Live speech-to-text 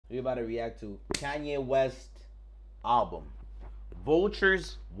We about to react to Kanye West album,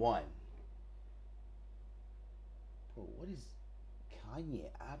 Vultures 1. Bro, what is Kanye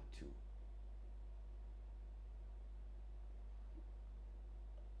up to?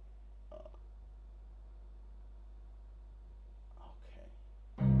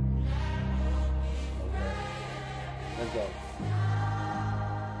 Okay. Okay. Let's go.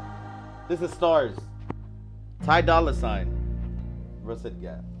 This is Stars. Ty Dolla Sign. Russet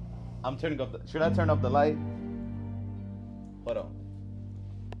Gap. I'm turning off the. Should I turn off the light? Hold on.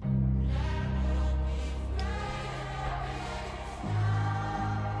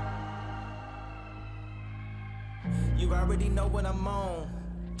 You already know what I'm on.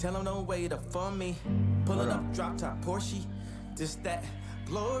 Tell them don't wait up for me. Pulling up, drop top Porsche. Just that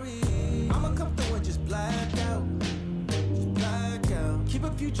glory. I'ma come through and just black out. Just black out. Keep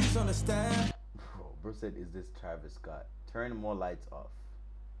a few G's on the staff. Bro said, is this Travis Scott? Turn more lights off.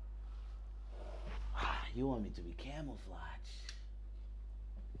 You want me to be camouflage.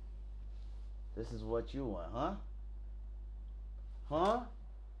 This is what you want, huh? Huh?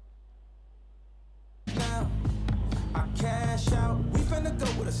 Now, I cash out. We finna go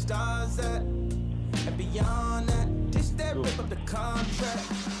where the stars at. And beyond that, this that rip up the contract.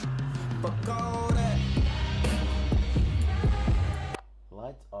 Fuck all that.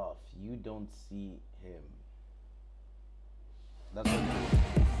 Lights off. You don't see him. That's what it is.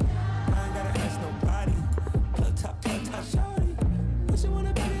 I ain't gotta ask nobody. Plug top, shorty. What you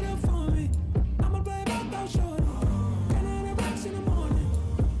wanna back it up for me? I'ma play back out, shorty. And in the rocks in the morning.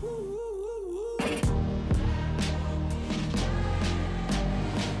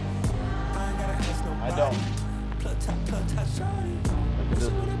 I ain't gotta ask nobody. I don't. Plug top, shorty. What you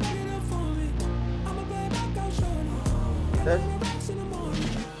wanna back it up for me? I'ma play back out, shorty. And in the rocks in the morning.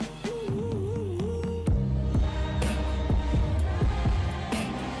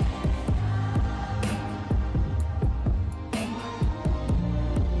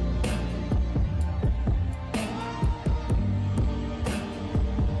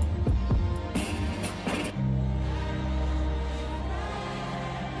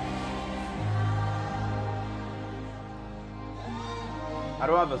 I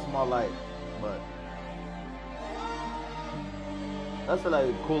don't have a small light, but that's a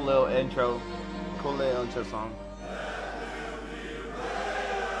like cool little intro song.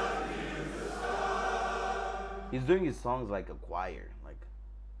 He's doing his songs like a choir, like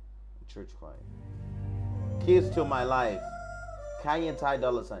a church choir. Keys to My Life, Kanye and Ty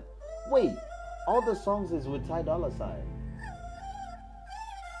Dolla Sign. Wait, all the songs is with Ty Dolla Sign.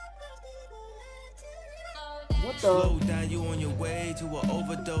 What the? Slow down, you on your way to an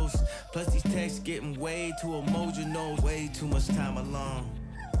overdose. Plus these texts getting way too emotional. Way too much time alone.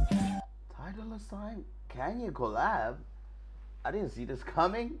 Ty Dolla Sign, Kanye collab. I didn't see this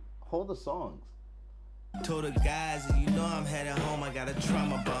coming. Hold the songs. Told the guys, you know I'm headed home. I got a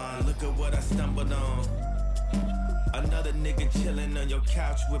trauma bond. Look at what I stumbled on. Another nigga chilling on your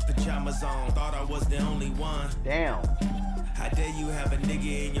couch with pajamas on. Thought I was the only one. Damn. How dare you have a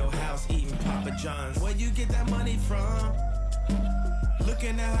nigga in your house eating Papa John's? Where you get that money from?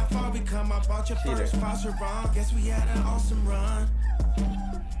 Looking at how far we come, I bought your first sponsor wrong. Guess we had an awesome run.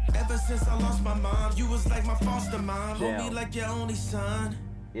 Ever since I lost my mom, you was like my foster mom. Damn. Hold me like your only son.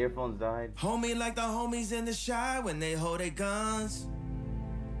 Earphones died. Hold me like the homies in the shy when they hold their guns.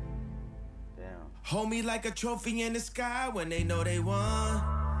 Damn. Hold me like a trophy in the sky when they know they won.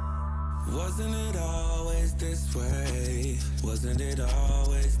 Wasn't it always this way? Wasn't it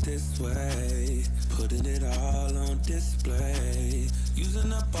always this way? Putting it all on display.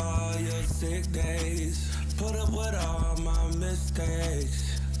 Using up all your sick days. Put up with all my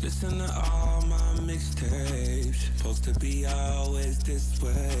mistakes. Listen to all my mixtapes. Supposed to be always this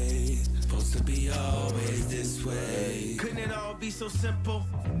way. Supposed to be always this way. Couldn't it all be so simple?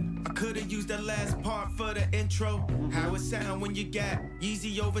 I could've used the last part for the intro. How it sound when you got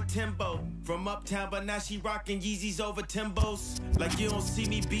Yeezy over Timbo. From uptown, but now she rockin' Yeezys over Timbos. Like you don't see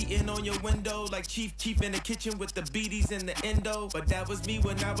me beating on your window. Like Chief in the kitchen with the beaties and the endo. But that was me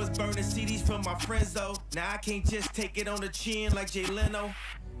when I was burning CDs from my friends though. Now I can't just take it on the chin like Jay Leno.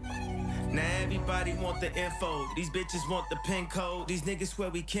 Now everybody want the info. These bitches want the pin code. These niggas swear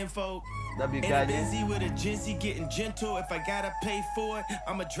we kinfolk. W And I'm Kanye. busy with a Jinsey getting gentle. If I gotta pay for it,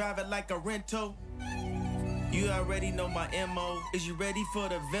 I'ma drive it like a rental. You already know my MO. Is you ready for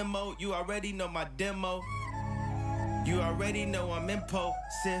the Venmo? You already know my demo. You already know I'm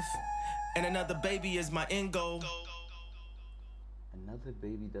impulsive. And another baby is my end goal. Another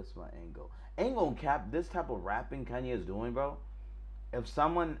baby, that's my angle. Ain't gonna cap this type of rapping Kanye is doing, bro. If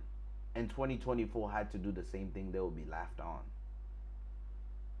someone in 2024 had to do the same thing, they would be laughed on.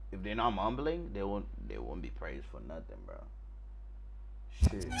 if they're not mumbling, they won't be praised for nothing, bro.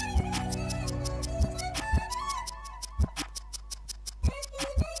 Shit.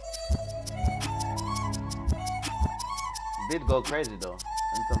 Did go crazy though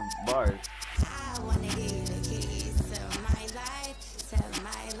in some bars. I wanna give you the keys to my life, to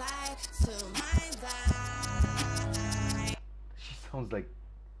my life, to my life. She sounds like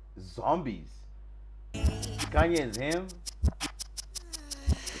zombies. Kanye is him.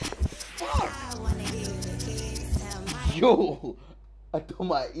 I wanna give you the keys to my Yo, I thought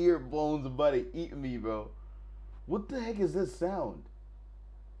my earbones about to eat me, bro. What the heck is this sound?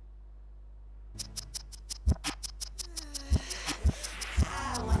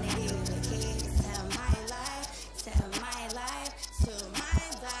 I wanna give you the keys to my life, to my life, to my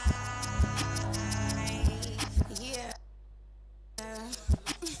life. Yeah.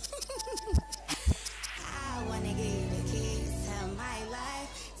 I wanna give you the keys to my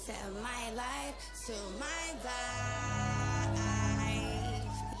life, to my life, to my life.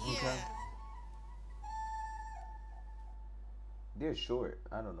 Yeah. Okay. They're short.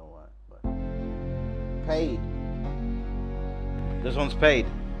 I don't know why, but paid. This one's paid.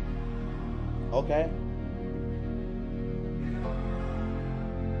 Okay.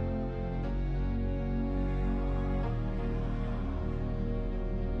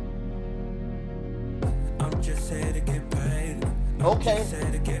 I'm just here to get paid. Okay. I'm just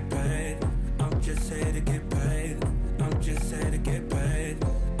here to get paid. I'm just here to get paid. I'm just here to get paid.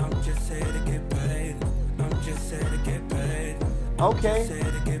 I'm just here to get paid. I'm just here to get paid. Okay. Just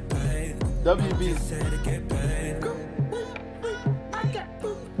here to get paid. WB. Just here to get paid. I got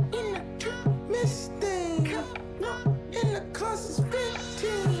food in the Mustang. In the class is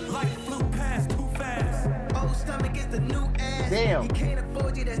 15. Life flew past too fast. Old stomach is the new ass. Damn. He can't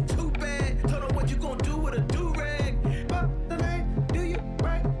afford you, that's too bad. Told him what you gonna do with a do-rag. But the lane, do you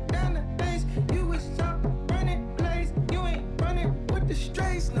right down the lanes? You was up running lanes. You ain't running with the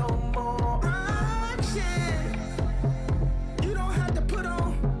strays no more. Action. You don't have to put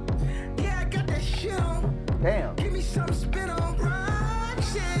on. Yeah, I got that shit on. Damn. Give me some spit on.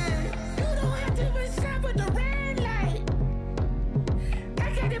 Action. You don't have to reserve with the red light.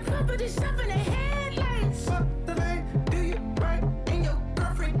 I got it pumping this up in the headlights. Fuck the lane, do you right? And your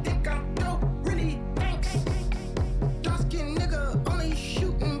girlfriend think I'm dope, really? Thanks. Dark-skinned nigga only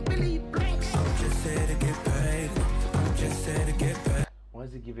shooting Billy Blanks. I'm just here to get paid. I'm just here to get paid. Why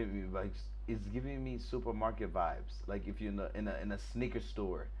is it giving me vibes? It's giving me supermarket vibes. Like if you're in a sneaker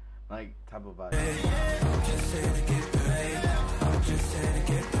store, like type of vibe. I'm just here to get paid. I'm just here to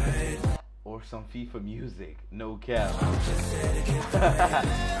get paid. Or some FIFA music. No cap. I'm just here to get paid.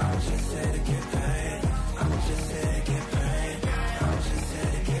 I'm just here to get paid. I'm just here to get paid. I'm just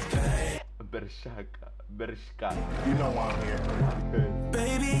here to get paid. Bershka. You know why I'm here.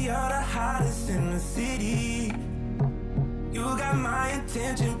 Baby, you're the hottest in the city. You got my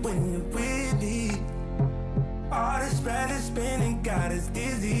attention when you're with me. All this bread is spinning got us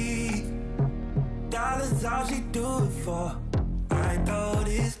dizzy. Dollars all she do it for. I throw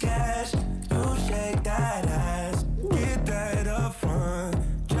this cash, you shake that ass. Get that up front,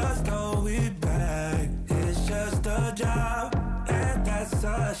 just throw it back. It's just a job, and that's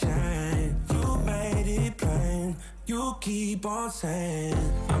a shame. You made it plain, you keep on saying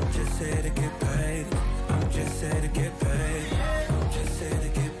I'm just here to get paid. I'm just here to get paid. I'm just here to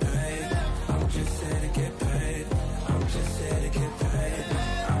get paid. I'm just here to get paid. I'm just here to get paid.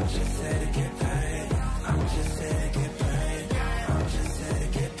 I'm just here to get paid. I'm just here to get paid. I'm just here to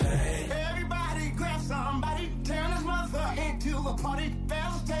get paid. Everybody grab somebody, turn this mother into a party.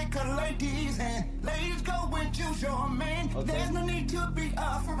 Fellas take a lady's hand. Ladies go and choose your man. Okay. There's no need to be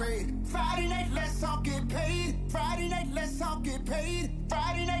afraid. Friday night, let's all get paid. Friday night, let's all get paid.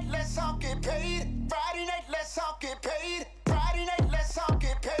 Friday night, let's all get paid. Friday night, let's all get paid. Friday night, let's all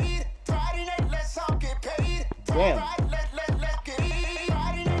get paid. Friday night, let's all get paid. Damn. Friday, let's get paid.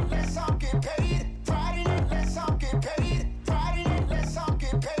 Friday night, let's all get paid. Friday night, let's all get paid. Friday night, let's all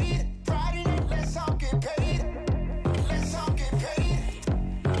get paid. Friday night, let's all get paid. Let's all get paid.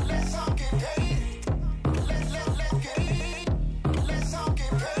 Let's all get paid. Let's get paid. Let's all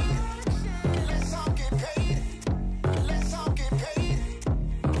get paid. Let's all get paid. Let's all get paid.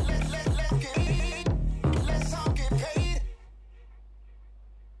 Let's get paid. Let's all get paid.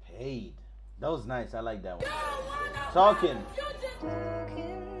 Paid. That was nice. I like that one. Talking.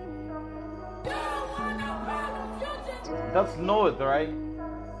 That's North, right?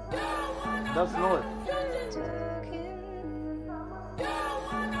 That's North.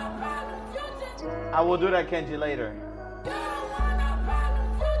 I will do that, Kenji, later.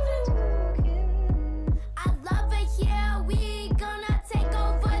 I love it here. We gonna take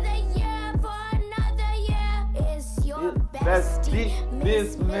over the Westy,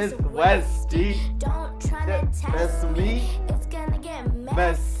 Miss Westy. Don't try to test me. It's gonna get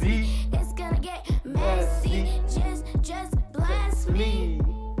messy. It's gonna get messy. Just bless me.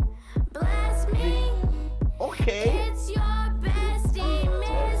 Bless me. Okay. It's your bestie,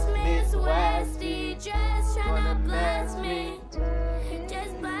 Miss Westy. Just tryna bless me.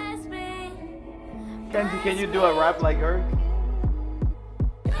 Just bless me. Kenzie, can you do a rap like her?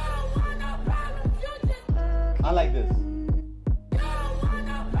 I like this.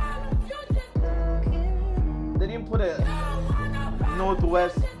 They didn't put a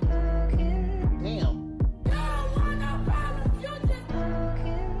Northwest. Damn.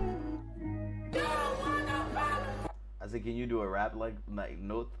 I said, can you do a rap like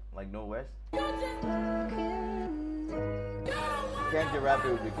North, like Northwest? Can't you rap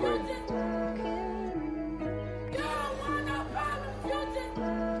it would be crazy.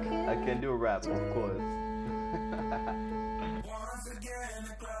 I can do a rap, of course. Once again,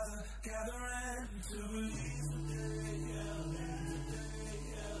 the crowds are gathering to release the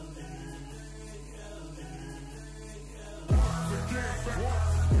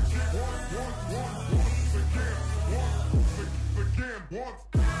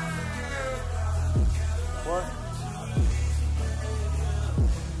What?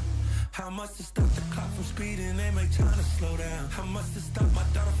 How much to stop the clock from speeding? They make time to slow down. How much to stop my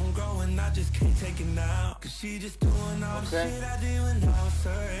daughter from growing? I just can't take it now. Cause she just doing all the shit I did when I was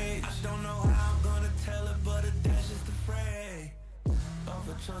her age. I don't know how I'm gonna tell her, but a dash is afraid of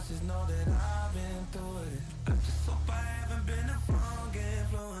her choices. Know that I've been through it. I just hope I haven't been the wrong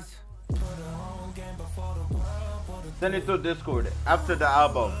influence. Put her on game before the world. Send it to Discord after the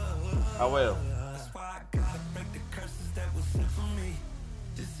album. I will. That's why I gotta break the curses that was sent for me.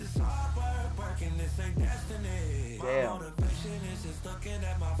 This is hard work, and this ain't destiny. Damn. My motivation is just looking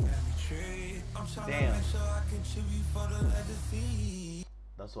at my family tree. I'm trying to Damn. make sure I contribute for the legacy.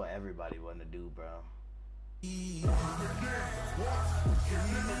 That's what everybody wanna do, bro.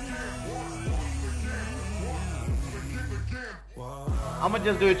 I'ma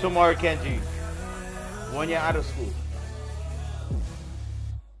just do it tomorrow, Kenji. When you're out of school.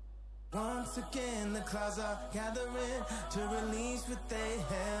 Once again, the clouds are gathering to release what they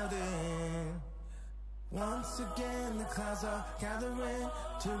held in. Once again, the clouds are gathering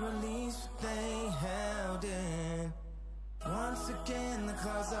to release what they held in. Once again, the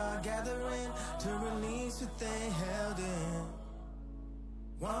clouds are gathering to release what they held in.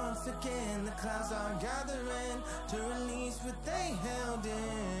 Once again, the clouds are gathering to release what they held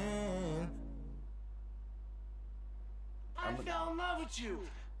in. I fell in love with you.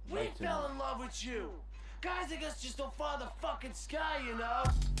 We fell in love with you. Guys like us just don't follow the fucking sky, you know?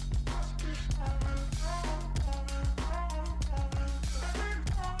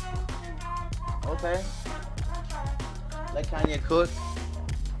 Okay. Let Kanye cook.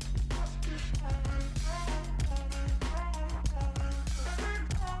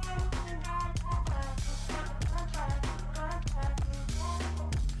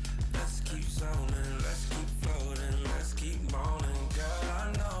 Let's keep zoning, let's keep floating, let's keep moaning. Girl,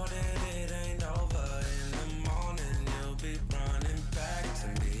 I know that it ain't over. In the morning, you'll be running back to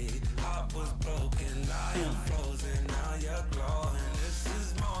me. Heart was broken, I am frozen, now you're glowing. This is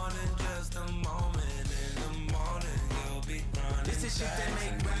more than just a moment. In the morning, you'll be running. This is shit that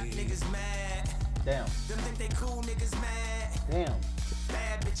make rap niggas mad. Damn. Them think they cool niggas mad. Damn.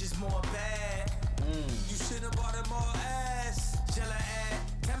 Bad bitches more bad. You should've bought her more ass. Jella at,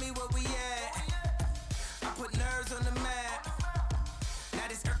 tell me where we at. I put nerves on the map. Now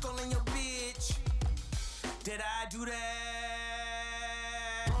this Urkel in your bitch. Did I do that?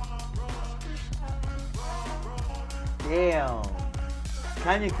 Damn.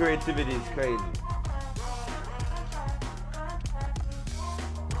 Kanye creativity is crazy.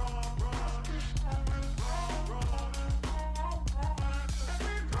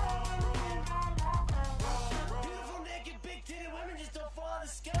 Beautiful, naked, big titted women just don't follow the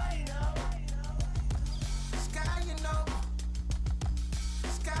sky, you know? Sky, you know.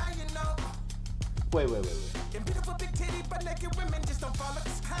 Sky, you know. Wait. Them beautiful big titty but naked women just don't follow the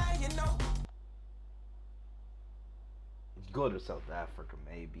sky, you know. Go to South Africa,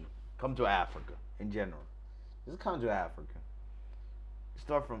 maybe. Come to Africa in general. Just come to Africa.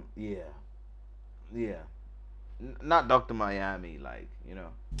 Start from yeah. Not Dr. Miami, like, you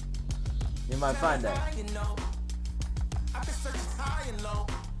know. You might find that. You know, I've been searching high and low,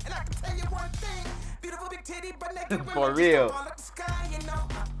 and I can tell you one thing: beautiful big titty, but naked women For just real. don't follow the sky. You know,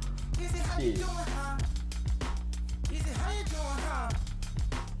 easy how you Shit. doing, huh? Easy how you doing, huh?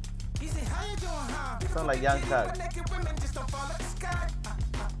 Easy how you doing, huh? Sound like Young Thug. But naked women just don't follow the sky.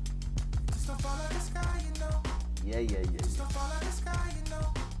 Just don't follow the sky, you know. Yeah, yeah, yeah, Just yeah. don't fall out the sky, you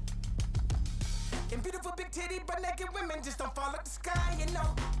know. And beautiful big titty but naked women just don't fall out the sky, you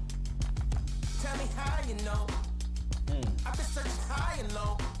know. Tell me how you know. I've been searching high and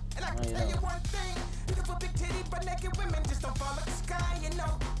low. And I can tell you one thing. Beautiful big titty but naked women just don't fall out the sky, you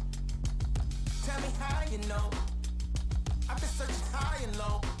know. Tell me how you know. I've been searching high and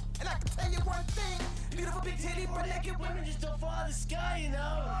low. And I can tell you one thing. Beautiful big titty but naked women just don't fall out the sky, you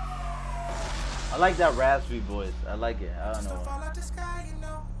know. I like that raspy voice. I like it. I don't Just don't know. fall out the sky, you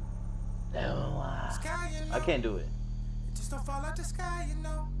know. Sky, you know. I can't do it. Just don't fall out the sky, you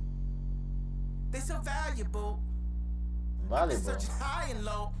know. They so valuable. Volleyball. Searching high and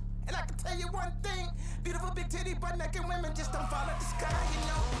low. And I can tell you one thing. Beautiful big titty but naked women just don't fall out the sky, you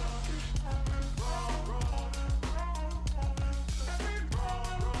know.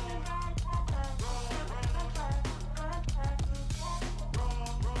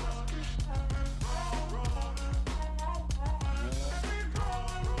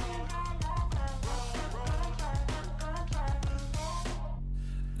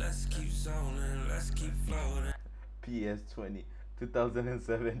 Let's keep zoning, let's keep floating. PS20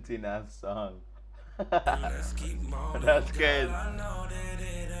 2017 ass song. Let's keep moaning. That's crazy. I know that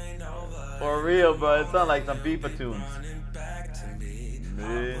it ain't over. For real, bro. It sounds like some FIFA tunes. Running back to me. I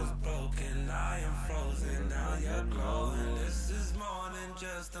Man. was broken, I am frozen. Now you're glowing. This is more than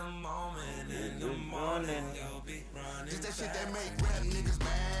just a moment. In the morning, you'll be running. It's that shit that make rap niggas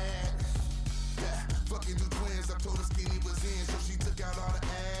mad. Yeah, fucking new twins. I told her skinny was in, so she took out all the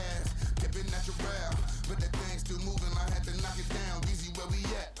ass. Kept it natural, but that thing still moving. I had to knock it down. Easy, where we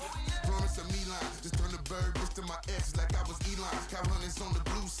at? Promise a me line. Just turn the bird bitch to my ex like I was Elon. Cow hunters on the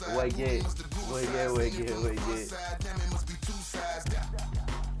blue side. Wait, yeah. Must have blue Wait, sides. yeah, wait, Seen it yeah, from the wait, front yeah. side. Damn, it must be two sides.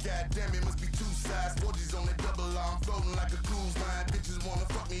 God damn, it must be two sides. 40s on that double R. I'm floating like a cruise line. Bitches wanna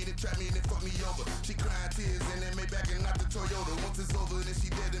fuck me, they trap me, they fuck me over. She crying tears and they made back and not the Toyota. Once it's over, then she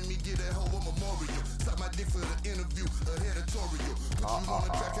dead and me get that hoe a memorial. Suck my dick for the interview, a editorial. Put you on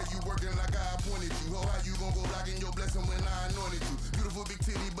the track, how you working like I appointed you. Oh, how you gon' go blocking your blessing when I anointed you? Beautiful big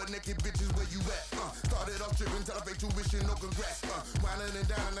titty, but naked bitches, where you at? Started off tripping, till I paid tuition, no congrats. Whining and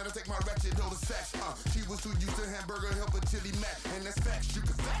down, now I take my ratchet, hold the sacks. She was too used to hamburger, help a chili mac. And that's facts, you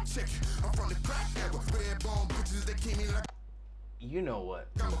can fact check it. I'm from the crack era, red bone bitches, they keep me like You know what?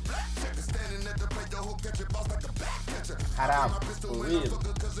 I'm a black checker, standing at the plate, your hoe catch it, boss like a back catcher. Haram, I my pistol for when real. I fuck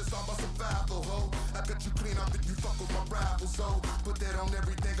her, cause it's all about survival, ho. I cut you clean, I think you fuck with my rival, so put that on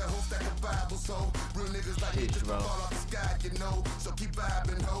everything, a whole stack of Bible, so real niggas like me Shit, just bro. don't fall off the sky, you know. So keep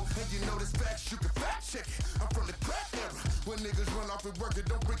vibing, ho, and you know this facts, you can fact check it. I'm from the crack era, when niggas run off and work it,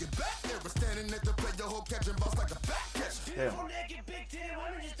 don't bring it back era. Standing at the plate, your hoe catching, boss like a back catcher. Beautiful naked big titty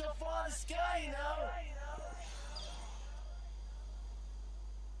women just don't fall out of the sky, you know.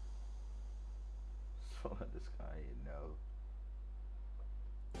 Fall out the sky, you know.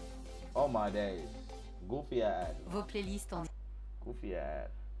 Oh my days. Goofy ad. Vos playlists en Goofy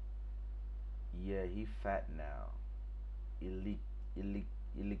ad. Yeah, he fat now. Illik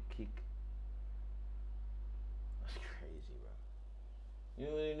kick. That's crazy, bro.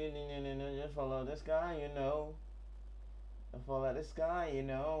 You just follow this guy, you know. Just follow this guy, you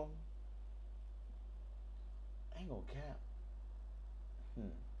know. I ain't gonna cap.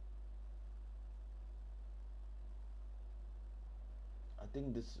 I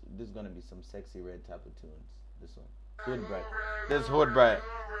think this is gonna be some sexy red type of tunes. This one. Hood brat. This hood brat.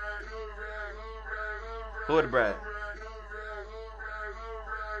 Hood brat.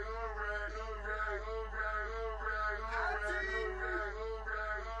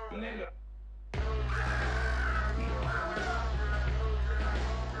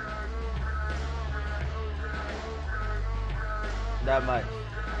 That much.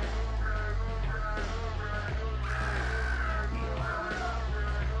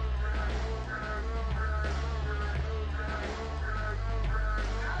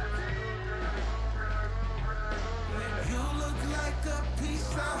 You look like a piece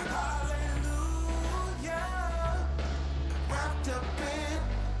of hallelujah, wrapped up in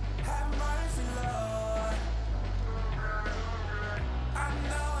have mercy, Lord. I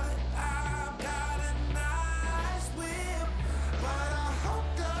know that I've got a nice whip, but I hope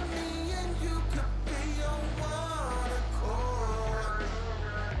that me and you could be on one accord.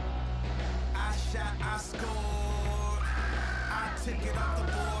 I shot, I scored, I took it off the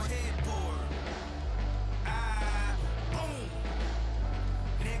board, headboard. Boom,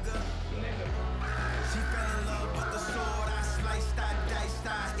 nigga. She fell in love with the sword. I sliced, I diced, I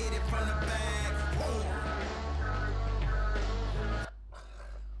hit it from the bag. Boom.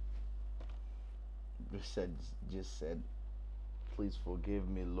 Just said, please forgive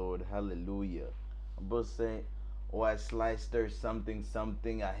me, Lord. Hallelujah. I'm about to say, or I sliced her something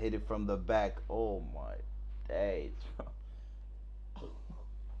something. I hit it from the back. Oh my days, bro.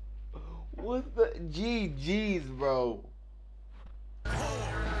 What the GG's, bro? But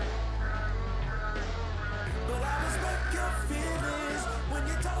I respect your feelings when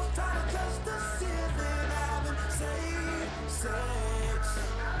you don't try to touch the ceiling. I've been saying sex,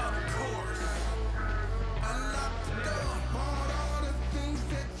 of course. Unlock the door, all the things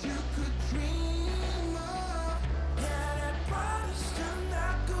that you could dream of. Yeah, that Prada,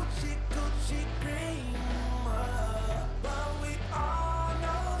 Chanel, Gucci, Gucci cream. But we all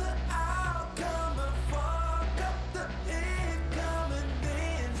know the outcome of fuck up the income and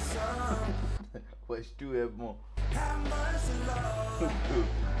then some. Wesh tu é bom. Have mercy, Lord.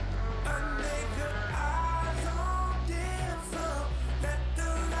 A nigga eyes on dim sum. Let the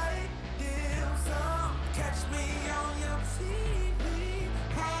light dim sum. Catch me on your TV.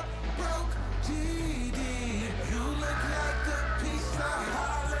 Heartbroke GD. You look like a piece of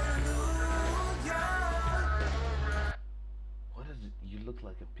hallelujah. What does it, you look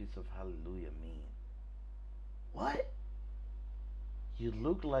like a piece of hallelujah mean? What? You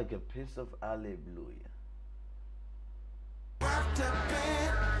look like a piece of hallelujah. Wrapped up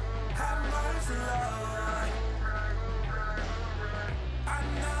in, have mercy, Lord. I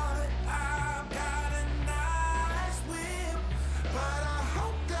know that I've got a nice whip, but I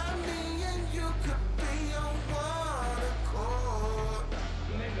hope that me and you could be on one accord.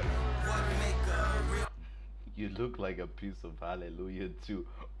 What make a real You look like a piece of hallelujah too.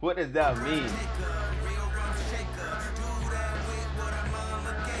 What does that mean? taker, real rum shaker? Do that with what her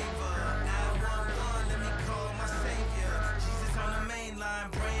mama gave her. 911, let me call my savior. Jesus on the main line,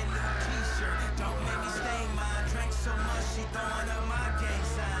 brand new t-shirt. Don't make me stain mine. Drank so much, she throwing up my gang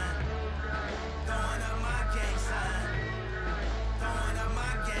sign. Throwing up my gang sign. Throwing up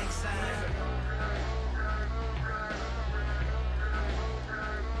my gang sign.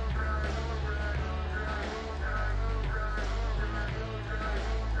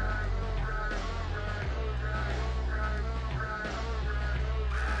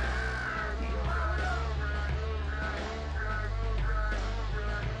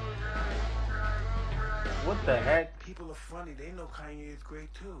 What the heck? People are funny. They know Kanye is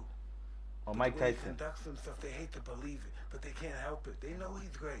great too. Oh, But Mike the way he Tyson. conducts himself, they hate to believe it, but they can't help it. They know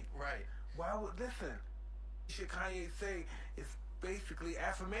he's great. Right. Why would listen? Shit Kanye say is basically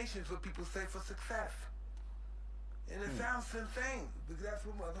affirmations what people say for success. And it sounds insane, because that's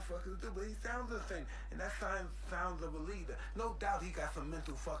what motherfuckers do, but he sounds insane. And that sounds of a leader. No doubt he got some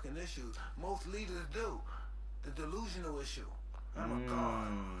mental fucking issues. Most leaders do. The delusional issue. I'm a god.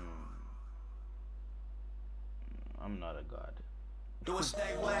 I'm not a god. Do it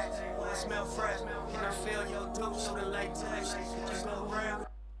stay wet, smell fresh. Can I feel your deuce through the latex? Just go real.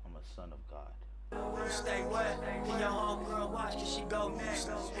 I'm a son of God. Stay wet. Can your homegirl watch? Can she go next?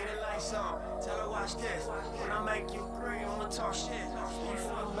 Hit the lights on. Tell her watch this. When I make you green, I'ma talk shit. When you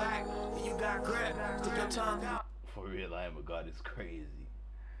front back, when you got grip, stick your tongue out. For real, I am a god is crazy.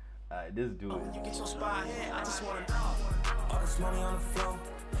 Alright, this dude. When you get your spot hit, I just wanna know. All this money on the floor.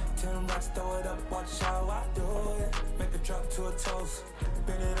 10 racks, throw it up, watch how I do it. Make it drop to a toast.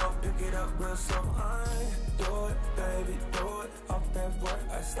 Bend it up, pick it up real slow. I do it, baby, do it. Off that work,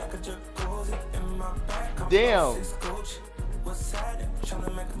 ice like a jacuzzi. In my back, I'm Damn. 6 Gucci. What's happening?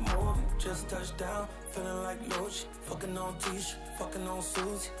 Tryna make a movie. Just touched down, feeling like Lucci. Fucking on Tisha, fucking on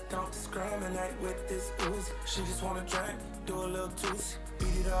Susie. Don't discriminate with this Uzi. She just wanna drink, do a little juicy.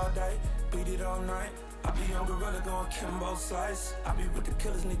 Beat it all day, beat it all night. I be on Gorilla going Kimbo Slice. I be with the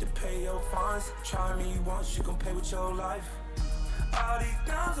killers, need to pay your fines. Try me once, you gon' pay with your life. All these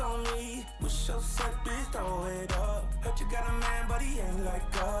guns on me, wish your set bitch throw it up. Heard you got a man, but he ain't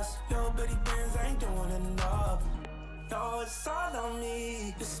like us. Little bitty bands ain't doing enough. No, it's all on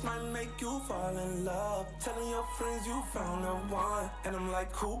me. This might make you fall in love. Telling your friends you found the one. And I'm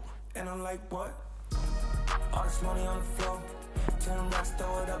like, who? And I'm like, what? All this money on the floor. 10 racks,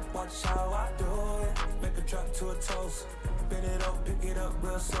 throw it up, watch how I do it. Make it drop to a toast. Bend it up, pick it up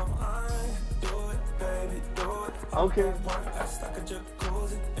real slow. I do it, baby, do it. Okay. Work, ice like a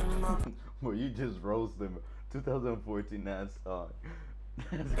jacuzzi in my Well, you just roast them. 2014 that song.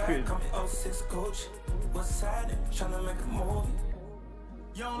 That's back. crazy. Call me 06 Gucci. What's happening? Tryna make a movie.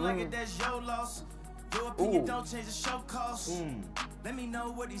 You don't like it, that's your loss. Your opinion don't change the show cost. Let me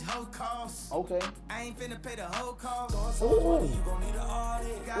know what these hoes cost. Okay. I ain't finna pay the whole cost. You gon' need an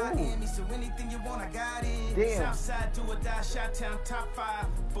audit. God got in me, so anything you want, I got it. Damn. Southside, do or die, Shot Town, top 5,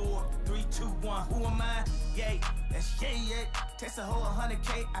 4, 3, 2, 1. Who am I? Yay, that's yay. Takes a whole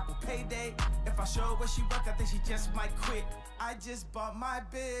 100K, Apple payday. If I show her where she work, I think she just might quit. I just bought my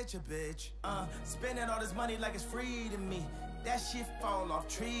bitch a bitch. Spending all this money like it's free to me. That shit fall off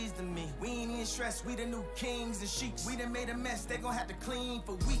trees to me. We ain't even stressed, we the new kings and sheiks. We done made a mess, they gon' have to clean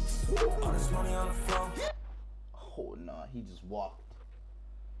for weeks. All this money on the floor. Oh nah, he just walked.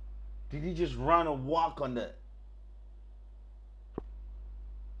 Did he just run or walk on that?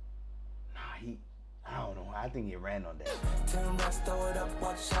 Nah, I don't know. I think he ran on that. 10 racks, throw it up,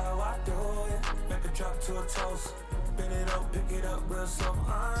 watch how I do it. Make it drop to a toast. Bend it up, pick it up real slow.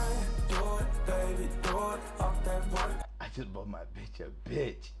 I do it, baby, do it. Off that work. I just bought my bitch a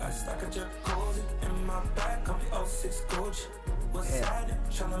bitch. I stuck a jacuzzi in my back, I'm the 06 Gucci. What's happening?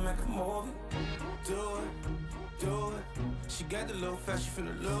 Tryna make a movie. Do it. She got the little fat, she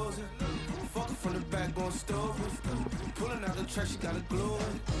finna lose it. Fuck her from the back, going stupid. Pulling out the track, she gotta glue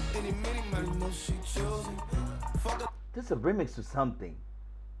it. Any money, know she choosing. Fuck her. This is a remix to something.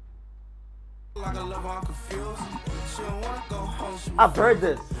 Like I love her, I'm confused. She don't wanna go home. I've heard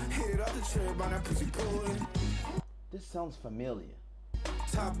this. Hit up the tree by that pussy pulling. This sounds familiar.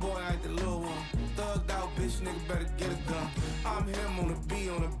 Top boy, I ain't the little one. Thugged out, bitch, nigga better get a gun. I'm him on the B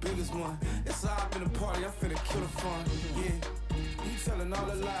on the biggest one. It's all up in the party, I'm finna kill the fun. Yeah, you telling all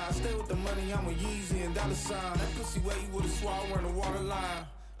the lies. Stay with the money, I'm a Yeezy and dollar sign. That pussy where you would've swore I wearing a water line.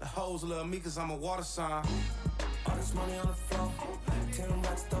 The hoes love me cause I'm a water sign. All this money on the floor. 10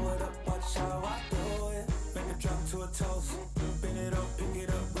 racks, throw it up, watch how I do it. Make it drop to a toast. Bend it up, pick it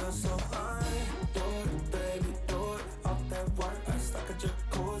up real slow. I do it, baby, do it. Off that work, I stuck a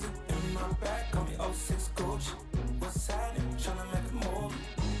jacuzzi in my back. Call me 06 Gucci. What's happening? Tryna make a movie.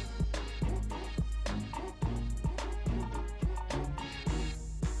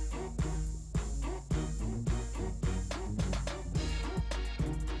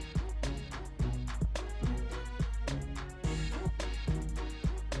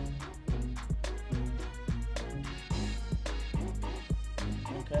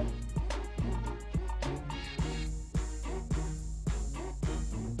 Okay.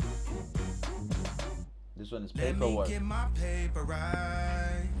 This one is paperwork. Let me get my paper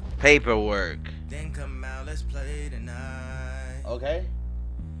right. Paperwork. Then come out, let's play tonight. Okay.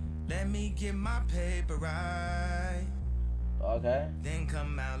 Let me get my paper right. Okay. Then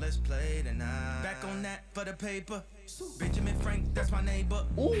come out, let's play tonight. Back on that for the paper. Benjamin Frank, that's my neighbor.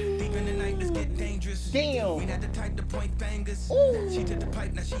 Ooh. Deep in the night, let's get dangerous. Damn. We had the type to point fingers. Ooh. She took the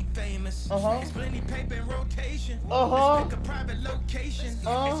pipe, now she famous. It's plenty paper in rotation. Uh-huh. Let's pick a private location.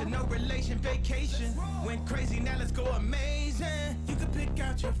 It's a no relation vacation. Went crazy, now let's go amazing. You can pick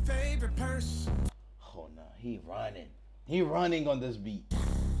out your favorite purse. Oh no, he running. He running on this beat.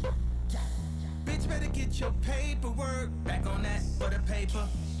 Bitch, better get your paperwork. Back on that for the paper.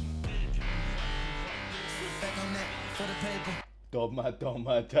 Back on that for the paper.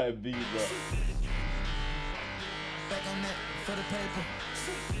 Toma type beat, bro. Back on that for the paper.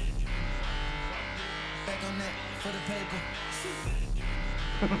 Back on that for the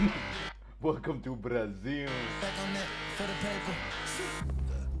paper. Welcome to Brazil. Back on that for the paper.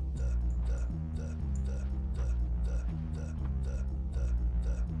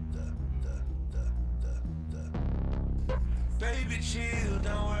 Baby, chill,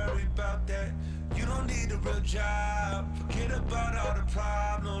 don't worry about that. You don't need a real job. Forget about all the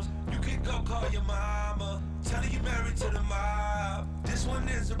problems. You can go call your mama. Tell her you married to the mob. This one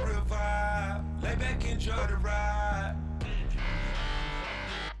is a real vibe. Lay back, enjoy the ride.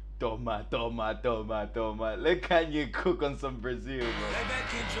 Toma. Let Kanye cook on some Brazil, bro. Lay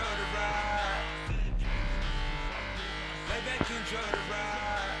back, enjoy the ride. Lay back, enjoy the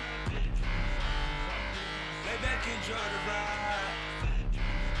ride. Lay back, enjoy the ride.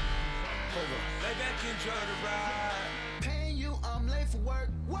 Lay back, enjoy the ride. Paying you, I'm late for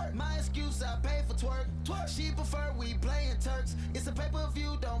work. My excuse, I pay for twerk. She prefer we playing Turks. It's a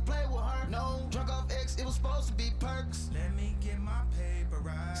pay-per-view, don't play with her. No, drunk off X, it was supposed to be perks. Let me get my paper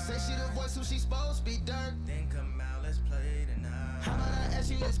right. Say she the voice who she supposed to be Dirk. Then come out, let's play tonight. How about I ask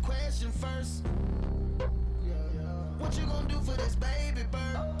you this question first? What you gonna do for this baby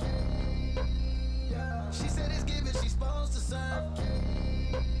bird? She said it's given, she's supposed to serve.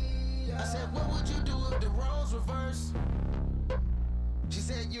 I said, what would you do if the roles reverse? She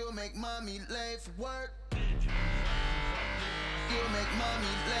said, you'll make mommy late for work. You'll make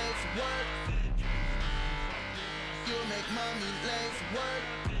mommy late for work. You'll make mommy late for work.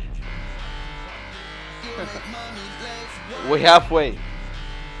 You'll make mommy late for work. We halfway.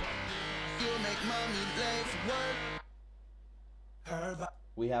 You'll make mommy late for work. Her body.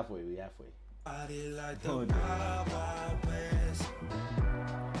 We halfway. We halfway. Body like the Oh, Wild no. Wild West.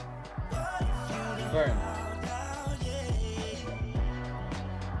 Burn. Out, yeah.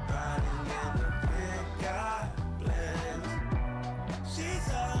 Riding in the big God bless. She's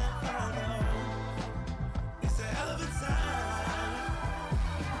all inferno. It's a hell of a time.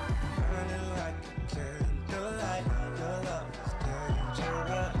 Burning like a candlelight. Your love is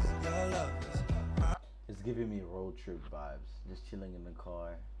dangerous. Your love is It's giving me road trip vibes. Just chilling in the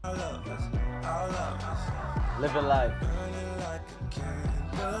car. our love is our love is Living life. burning like a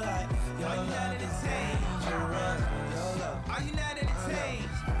candlelight. Your love is dangerous. Your love Are you not entertained?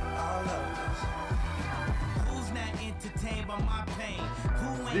 our love is Who's not entertained by my pain? Who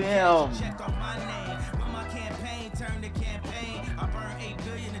ain't Damn. cash a check off my name? When my campaign turned to campaign, I burned 8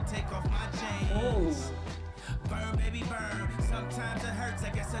 billion to take off my chains. Burn, baby, burn. Sometimes it hurts, I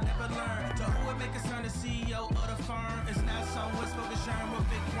guess I never learned. So who would make us turn the CEO of the firm? It's not someone spoken germ with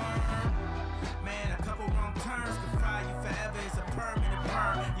big worm. Man, a couple wrong turns could fry you forever. It's a permanent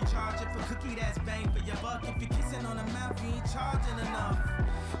burn. You charge it for cookie, that's bang for your buck. If you're kissing on the mouth, you ain't charging enough.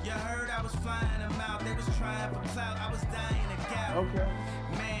 You heard I was flying them out. They was trying for clout. I was dying of gout. Okay.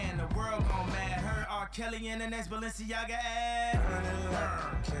 Man, the world gone mad. Heard R. Kelly in the next Balenciaga ad.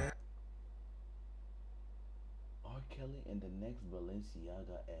 Burn. R. Kelly in the next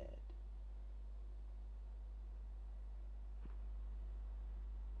Balenciaga ad.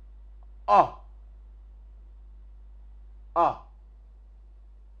 Oh. Oh.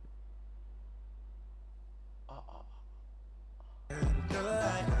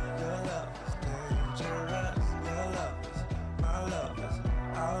 candlelight. Your love is dangerous. Your love is my love is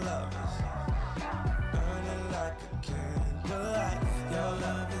our love is burning like a candlelight. Your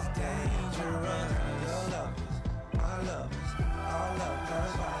love is dangerous. Your love is my love is our love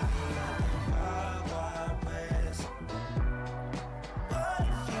is body like the Wild Wild West. What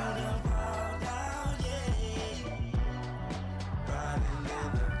if you done fall down, yeah? Riding in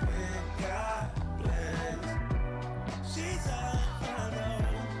the big God bless. She's all inferno.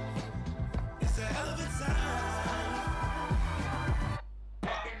 It's a hell of a time.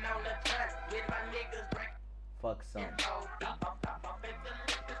 Walking on the track with my niggas break. Fuck some.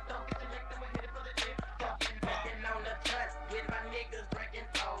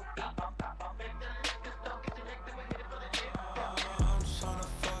 I'm tryna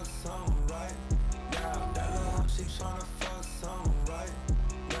fuck some right now. That little hoe, she tryna fuck some right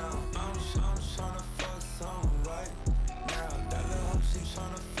now. I'm tryna fuck some right now. That little hoe, she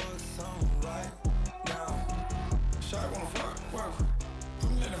tryna fuck some right now. Shawty wanna fuck, work.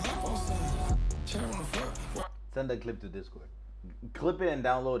 I'm letting her hop on some. Shawty wanna fuck, work. Send that clip to Discord. Clip it and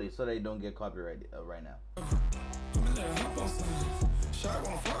download it so they don't get copyrighted right now. I'm letting her hop on some. Shawty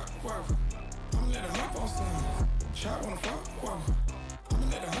wanna fuck, work. I'm letting her hop on some. Shawty wanna fuck, work. I'm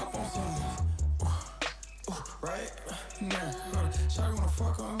letting her hop on some. Right now, Shawty wanna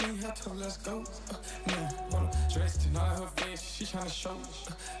fuck on me, I told her let's go. Now, dressed in all her face, she tryna show.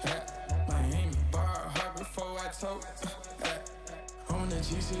 Miami, bar hard before I told. On the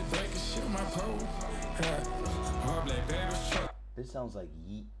GC, they can shoot my pole. Hard black baby's truck. This sounds like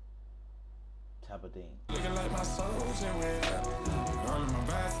Yeet type of thing. Looking like my soul's in way up. All of my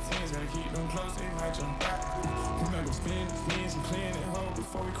vast teams gotta keep them close, they might jump back. We might go spin knees and clean it home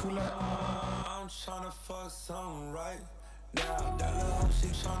before we cool out. I'm tryna fuck some right now. That little hoe, she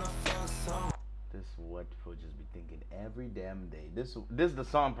tryna fuck some. This is what people just be thinking every damn day. This is the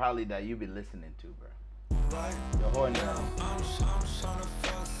song probably that you be listening to, bro. Right The horn now. I'm tryna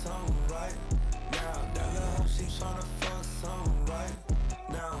fuck some right now. That little hoe, she tryna fuck some right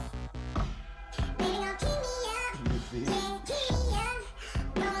now. Baby, don't keep me up. You see? Yeah, keep me up.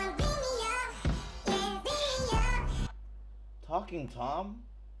 Don't beat me up. Yeah, beat me up. Talking Tom?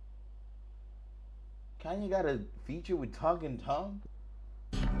 Kanye got a feature with Talking Tom?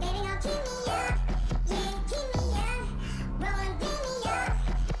 Baby, don't keep me up. Yeah, keep me up. Rolling, beat me up.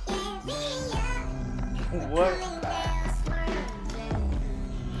 Yeah, beat me up. What? Coming down, swerving.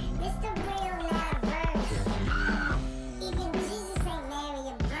 This the real, not version. Even Jesus ain't marry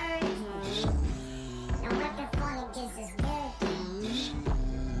a virgin. No weapon formed against us working.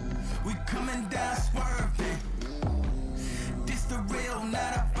 We coming down swerving. This the real,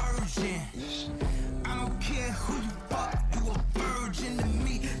 not a virgin. I don't care who you fuck, you a virgin to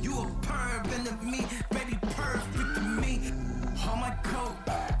me. You a perv to me, baby, perfect to me. Hold my coat,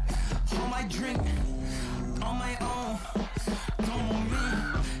 hold my drink, on my own, come on me.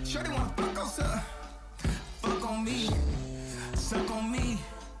 Shorty wanna fuck us up, fuck on me, suck on me,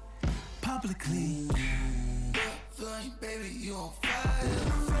 publicly. Baby, you on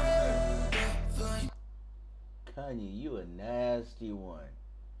fire. Kanye, you a nasty one.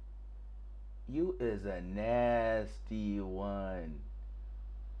 You is a nasty one.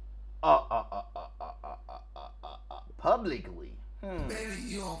 Publicly. Baby,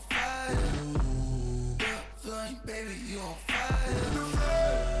 you on fire. Feel like baby, you on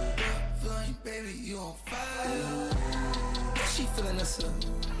fire. Feel like baby, you on fire. She feeling herself.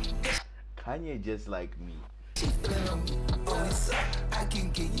 Kanye just like me. She feeling on this side. I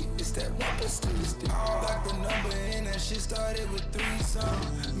can get you. It's that 1+2. Like the number and that shit started with 3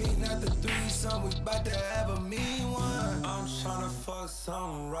 something. Me not the 3 something. We bout to have a mean one. I'm tryna fuck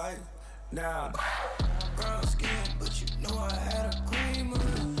something right now. Brown skin, but you know I had a creamer.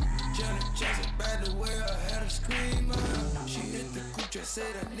 Janet Jackson back the way I had a screamer. She hit the cooch, I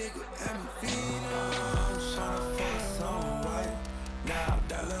said that nigga had me feeling. I'm tryna fuck something right now.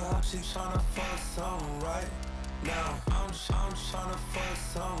 That little hoe, she tryna fuck something right now. I'm tryna fuck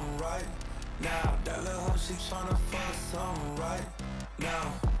something right now. That little hoe, she tryna fuck something right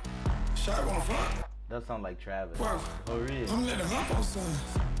now. Shot wanna fuck? That sound like Travis. Whoa. Oh, really? I'm letting hop on son.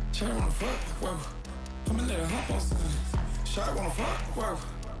 Shot wanna fuck? Whoa. I'm letting hop on son. Shot wanna fuck? Whoa.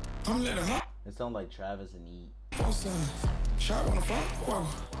 I'm letting hop It sound like Travis and E. on son. Shot wanna fuck? Whoa.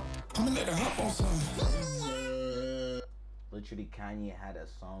 I'm letting hop on son. Literally, Kanye had a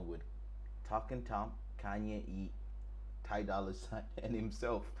song with Talkin' Tom, Kanye, E, Ty Dolla $ign, and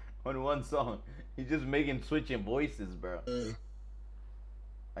himself on one song. He's just making switching voices, bro.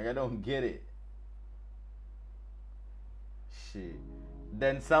 Like, I don't get it. Shit.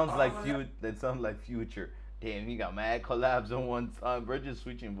 Then sounds like Future. Damn, he got mad collabs on one song, bro. Just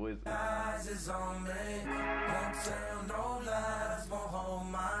switching voices. Eyes is on me. Won't tell no lies. Won't hold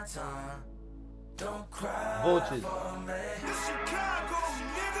my tongue. Don't cry Vultures. for me. Chicago,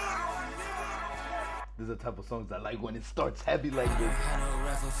 nigga. These are the type of songs I like when it starts heavy like this. I know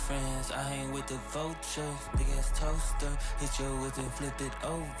rapper friends, I hang with the vultures. Big ass toaster, hit your whip and flip it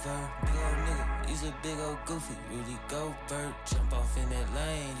over. Big old nigga, he's a big old goofy, Rudy Gobert. Jump off in that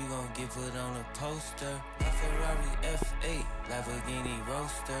lane, you gon' get put on a poster. My Ferrari F8, Lamborghini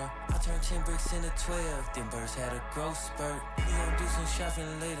Roadster. I turned 10 bricks into 12, then birds had a growth spurt. We gon' do some shopping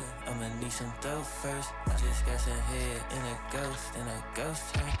later, I'ma need some dough first. I just got some head in a ghost,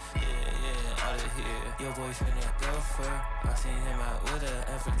 her. Yeah, out of here. Your boyfriend a gopher. I seen him out with her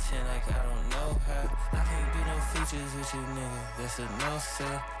and pretend like I don't know her. I can't do no features with you, nigga. That's a no,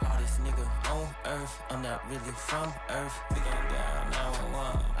 sir. All this nigga on earth. I'm not really from earth. We gon' down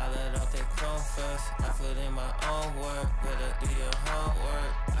 911. I let off that chrome first. I put in my own work. Better do your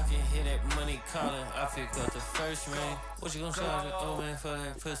homework. I can hear that money calling. I pick up the first ring. What you gon' charge an old man for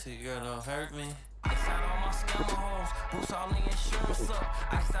that pussy? Girl, don't hurt me. Ice out on my scammer hoes, boost all the insurance up.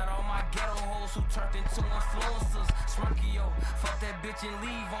 Ice out on my ghetto hoes who turned into influencers. Smirkio, fuck that bitch and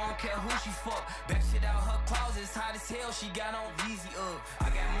leave, I don't care who she fuck. Back shit out her closet's hot as hell, she got on Yeezy up. I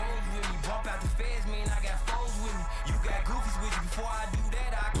got moles with me, bump out the feds, man, I got foes with me. You got goofies with you, before I do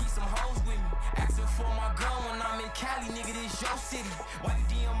that, I keep some hoes with me. Asking for my girl when I'm in Cali, nigga, this your city. Why you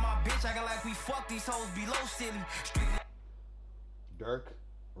DM my bitch, acting like we fuck these hoes below silly. Street Dirk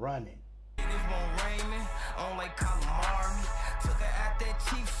running. niggas won't rain me, on like calamari. Took her at that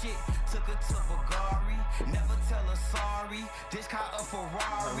cheap shit, took her to Bulgari. Never tell her sorry, this car a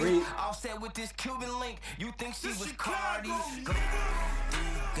Ferrari. Offset with this Cuban link, you think she was Cardi. These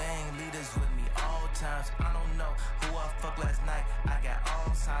gang leaders with me all times. I don't know who I fucked last night. I got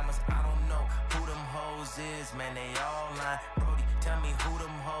Alzheimer's. I don't know who them hoes is. Man, they all lying. Brody, tell me who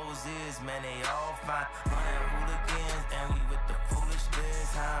them hoes is. Man, they all fine. Running hooligans and we with the foolish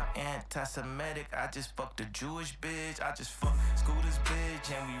biz. I'm anti-Semitic. I just fucked a Jewish bitch. I just fucked Scooter's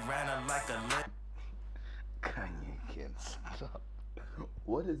bitch and we ran her like a lit. Kanye can't stop.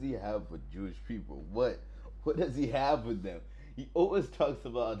 What does he have with Jewish people? What does he have with them? He always talks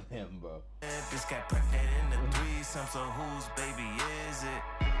about them, bro. Bitch got pregnant in the threesome, so whose baby is it?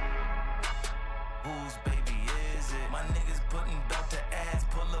 Whose baby is it? My niggas putting belt to ass,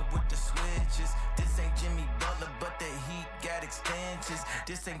 pull up with the switches. This ain't Jimmy Butler, but the heat got extensions.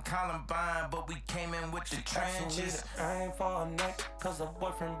 This ain't Columbine, but we came in with the trenches. I ain't for a neck, cause her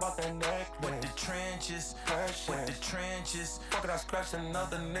boyfriend bought that necklace. With the trenches, with the trenches, Fuck it, I scratched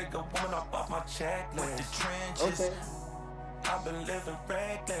another nigga woman off my checklist. with the trenches. Okay. I've been living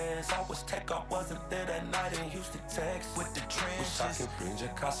reckless. I was takeoff, wasn't there that night in Houston, Texas. With the Wish I trenches. could bring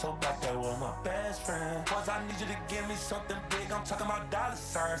Picasso back, that was my best friend. Was I need you to give me something big, I'm talking about dollar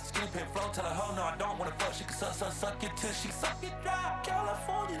signs. Skinny pin flow, tell her, oh no, I don't wanna fuck. She can suck it till she suck it dry.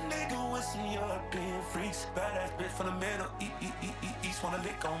 California nigga with some European freaks. Badass bitch from the middle, east wanna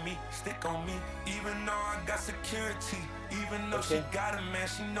lick on me, stick on me. Even though I got security, even though she got a man,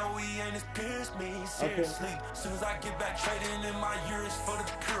 she know he ain't as pierced me, seriously. Soon as I get back trading in my euros for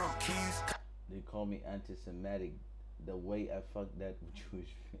the Euro keys. call me anti-Semitic. The way I fucked that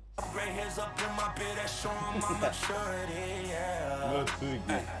Jewish bitch. Gray hairs up in my beard, that showing my maturity, yeah.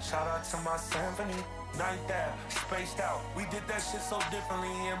 Shout out to my symphony, night that, spaced out. We did that shit so differently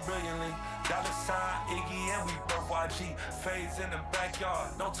and brilliantly. Dollar sign, Iggy, and we birth YG. Fades in the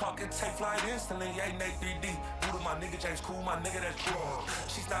backyard, no talking, take flight instantly. Ain't Nate 3D. Who to my nigga, James Cool, my nigga, that's cool.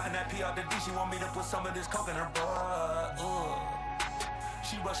 She starting that P out the D, she want me to put some of this coke in her butt.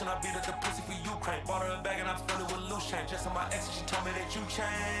 She rushing, I beat up the pussy for Ukraine. Bought her a bag and I filled it with loose change. Just on my exit, she told me that you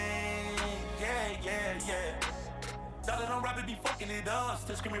changed. Yeah. Dollar don't rap it, be fucking it up.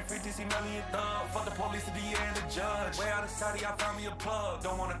 Still screaming free DC million thug. Fuck the police, the DA and the judge. Way out of Saudi, I found me a plug.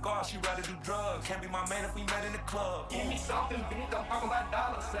 Don't wanna go out, she rather do drugs. Can't be my man if we met in the club. Give me something big, I'm talking about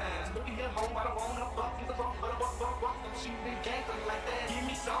dollar signs. Look at your home, I don't wanna fuck. He's a fuck, don't shoot me gangster like that. Give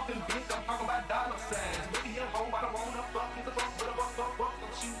me something big, I'm talking about dollar signs. Look at your home, I don't wanna fuck. He's a fuck,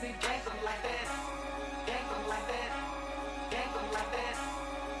 don't shoot me gangster like that. Gangster like that. Gangster like that.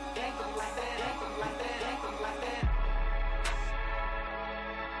 Gangster like that. Gangster like that. Gangster like that.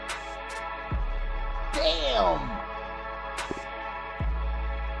 Damn!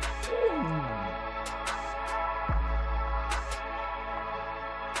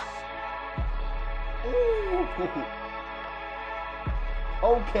 Ooh.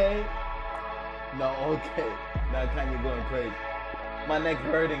 Okay. No, okay. Now Kanye going crazy. My neck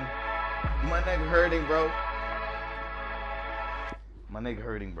hurting. My neck hurting, bro. My neck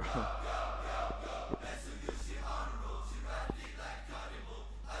hurting, bro.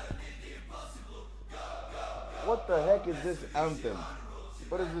 What the heck is this anthem?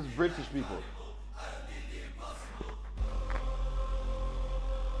 What is this British people?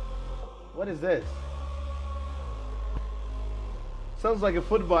 What is this? Sounds like a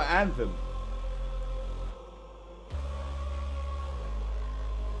football anthem.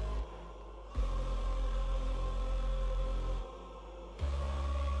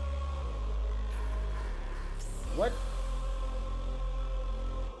 What?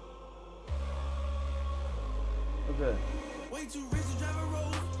 Okay. Way too rich to drive a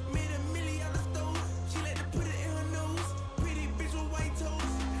road. Made $1 million on the stove. She let her put it in her nose. Pretty bitch with white toes.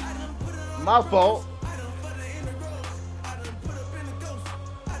 I done put it on My fault. I done put her in the road. I done put up in the ghost.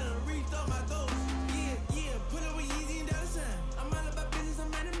 I done reached all my goals. Yeah. Pull up with Yeezy and dollar sign. I'm all about business, I'm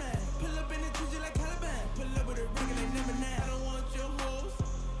man of man. Pull up in the trees like Caliban. Pull up with a ring and they never nine. I don't want your hoes.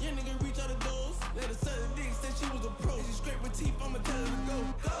 Your nigga reach all the doors. Let her suck the dick, said she was a pro. She scrape with teeth, I'ma tell her to go.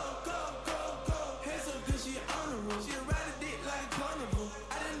 Go. Hair so good, she honorable. She ride a dick like a carnival.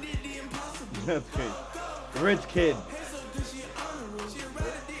 I done did the impossible. That's great. Rich kid. Hair so good, she honorable. She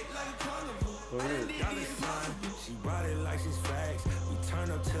ride a dick like a carnival. For real. She brought it like she's facts. We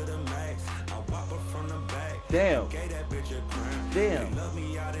turn up to the max. I whop her from the back. Damn. Gave that bitch a crown. Damn. They love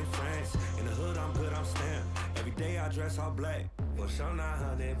me out in France. In the hood, I'm good, I'm stamped. Every day I dress all black. For sure,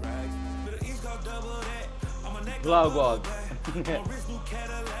 900 rags. Middle East go double that. On my neck, Vlog vlog. my wrist, new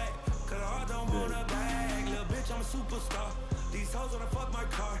Cadillac. Cause I heart don't want a bag. Little bitch, I'm a superstar. These hoes wanna fuck my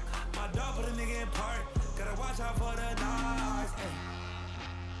car. My dog put a nigga in park. Gotta watch out for the knives.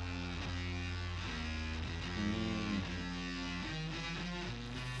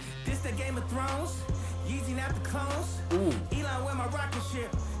 This the Game of Thrones. Yeezy not the clones. Ooh. Elon with my rocket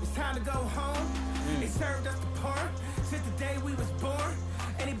ship. It's time to go home. They served us the porn since the day we was born.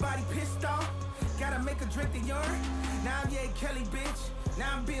 Anybody pissed off? Gotta make a drink the urine. Now I'm Ye Kelly, bitch.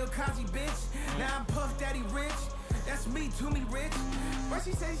 Now I'm Bill Cosby, bitch. Now I'm Puff Daddy Rich. That's me, to me rich. What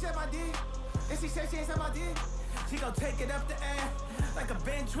she say my dick? And she said she ain't said my dick. She gon' take it up the ass like a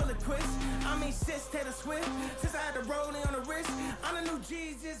ventriloquist. I mean, sis Taylor Swift. Since I had the rolling on the wrist, I'm the new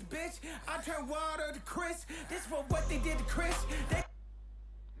Jesus, bitch. I turn water to Chris. This for what they did to Chris. They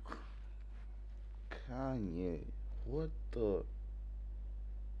Kanye. What the?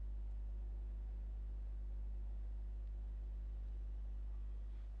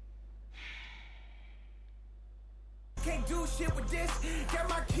 can't do shit with this. Got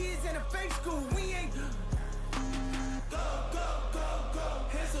my kids in a fake school. We ain't. Go.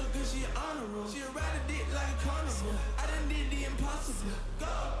 Hair so good, she honorable. She ride a dick like a carnival. I done did the impossible. Go.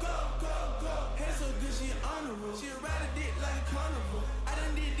 Hair so good, she honorable. She ride a dick like a carnival. I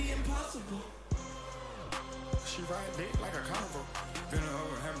done did the impossible. She ride dick like a carnival. Been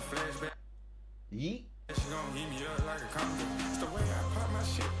over having flashback. Yeet. She gon' eat me up like a carnival. It's the way I pop my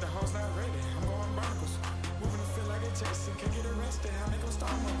shit. The house not ready. I'm going barnacles. Moving to feel like a Jackson. Can't get arrested. I make her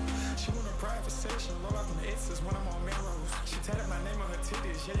start mode. She want a private session. Roll out them X's when I'm on Melrose. She tatted my name on her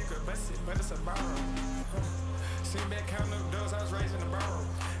titties. Yeah, you could bust it, but it's a borrow. Sitting back counting up doors. I was raised in the borrow.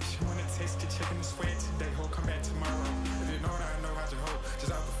 She wanna taste the chicken and sweat today. Ho, come back tomorrow. If you know what I know, how'd you hope?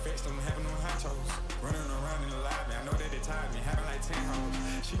 Just out the fence, I'm having no hot toes.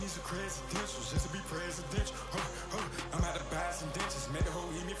 residential just to be presidential. I'm out to buy some dentures, make the whole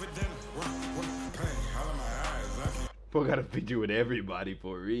eat me for dinner. Pain all in my eyes, I can't Bro got a picture with everybody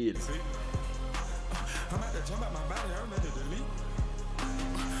for real. see. I'm about to jump out my body, I'm ready to delete.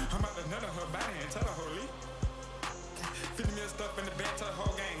 I'm about to nut on her body and tell her holy. 50 mil stuff in the bed, tell the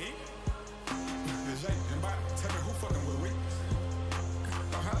whole gang eat. The Jake and body, tell me who fucking with we.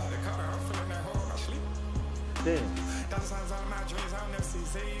 Don't holler at the car, I'm feeling that hole in my sleep. Damn. Dollar signs all my dreams, I'll never see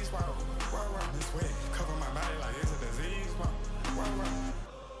Z's. Wow, this way, cover my body like it's a disease. Wow.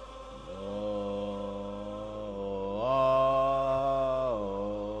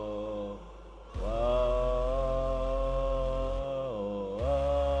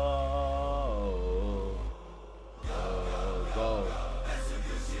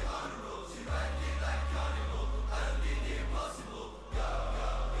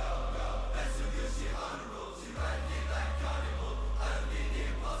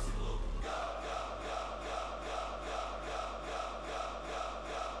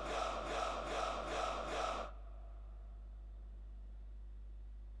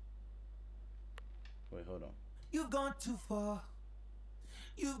 Wait, hold on. You've gone too far.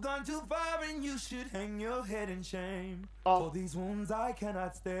 You've gone too far and you should hang your head in shame. Oh. For these wounds I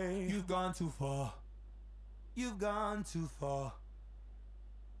cannot stay. You've gone too far. You've gone too far.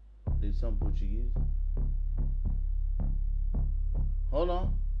 There's some Portuguese. Hold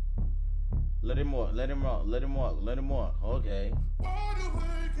on. Let him walk. Okay. Wide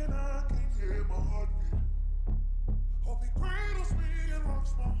awake and I can hear my heartbeat. Hope it cradles me and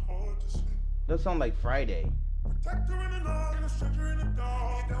rocks my heart to sleep. That sound like Friday. Protector in the night and a stranger in the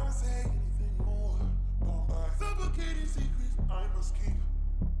dark. You don't say anything more. Gone by suffocating secrets I must keep.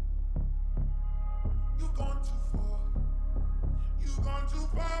 You've gone too far. You've gone too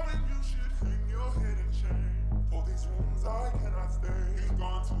far and you should hang your head in shame. For these wounds I cannot stay. You've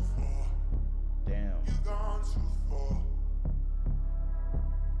gone too far. Damn. You've gone too far.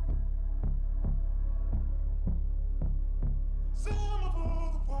 Some of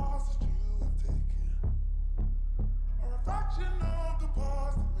all the paths that you have taken are a fraction of the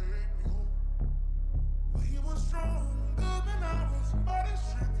paths that made me whole. But he was stronger than I was, but his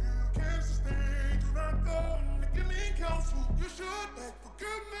strength you can't sustain. Do not go and give me counsel. You should beg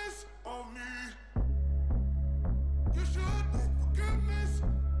forgiveness of me. You should beg forgiveness.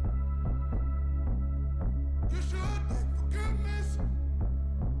 You should beg forgiveness.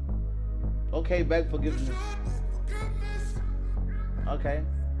 Okay, beg You forgiveness. should beg forgiveness. Okay.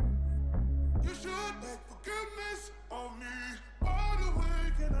 You should beg forgiveness of me. Wide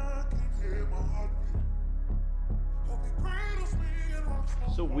awake and I can hear my heartbeat. Hope it cradles me and rocks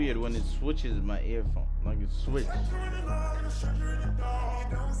my So weird when it switches my earphone. Like it switched. Stranger in the night and a stranger in the dark.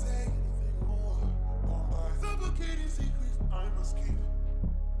 You don't say anything more. Gone by suffocating secrets I must keep.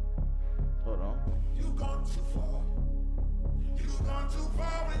 Hold on. You've gone too far. You've gone too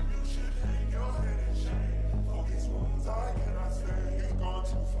far and you should hang your head in shame. For these wounds I cannot stay. You've gone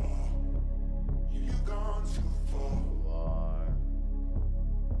too far. You've gone too far. War.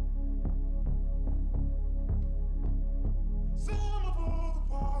 Some of all the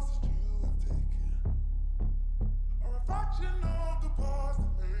paths that you have taken are a fraction of the paths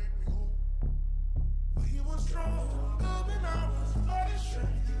that made me whole. But he was stronger than I was, but his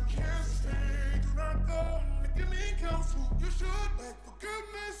strength you can't sustain. Do not go and give me counsel. You should beg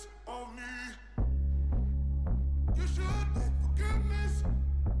forgiveness of me. You should beg forgiveness.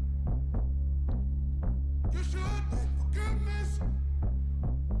 You should beg forgiveness.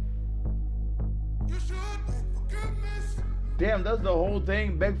 You should beg forgiveness. Damn, that's the whole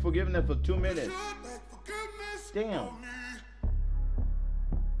thing. Beg forgiveness for 2 minutes. You should beg forgiveness Damn. of me.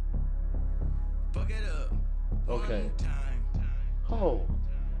 Fuck it up. Okay. One time. Oh.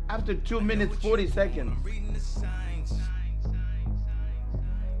 After 2 minutes, 40 seconds. I'm reading the signs.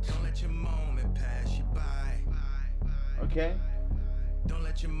 Don't let your moment pass you by. Okay. Don't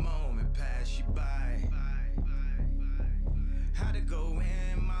let your moment pass you by. Had to go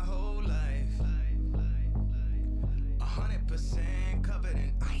in my whole life. 100% covered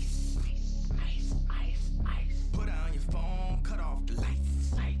in ice. Put down your phone, cut off the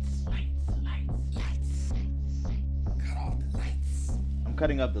lights. Cut off the lights. I'm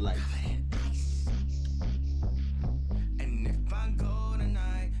cutting up the lights. And if I go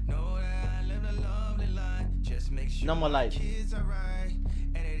tonight, know that I live a lovely life. Just make sure No more lights. my kids are right,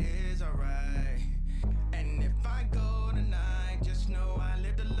 and it is alright. And if I go tonight, just know I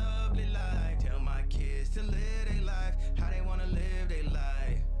lived a lovely life. Tell my kids to live their life, how they wanna live their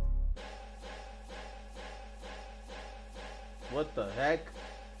life. What the heck?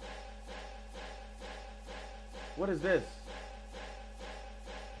 What is this?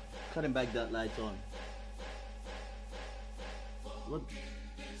 Cutting back that light on. What?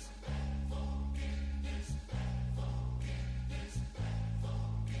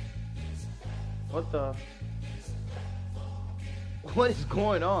 What the? What is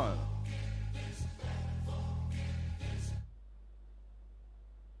going on?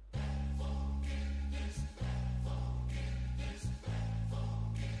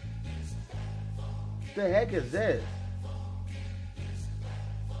 The heck is this?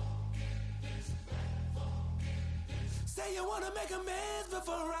 Say you wanna make amends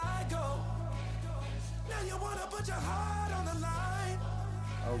before I go. Now you wanna put your heart on the line.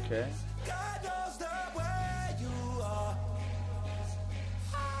 Okay. God knows the way you are.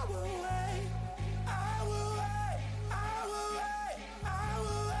 I will wait. I will wait. I will wait. I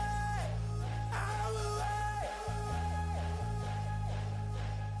will wait. I will wait.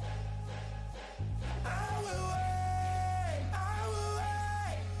 I will wait. I will wait.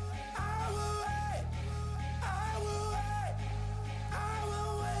 I will wait. I will wait. I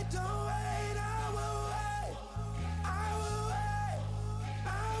will wait. Don't wait. I will wait. I will wait.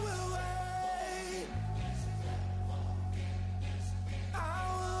 I will wait. I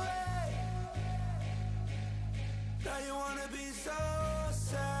will wait. Now you wanna be so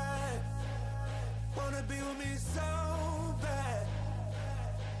sad. Wanna be with me so bad.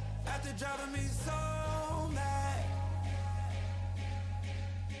 After driving me so mad.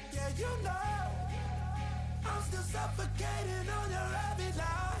 Yeah, you know I'm still suffocating on your every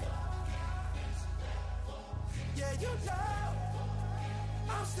lie. Yeah, you know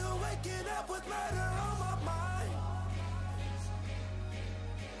I'm still waking up with murder on my mind.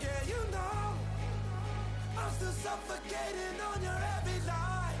 Yeah, you know I'm still suffocating on your every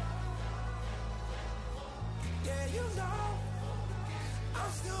lie. Yeah, you know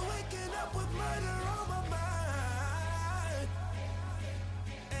I'm still waking up with murder on my mind.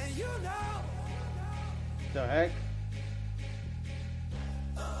 And you know The heck?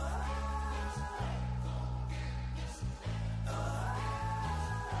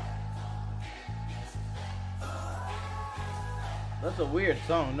 That's a weird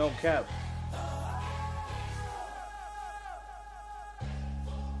song, no cap.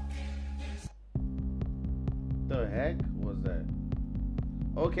 The heck was that?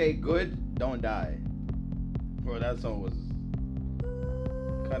 Okay, good, don't die. Bro, that song was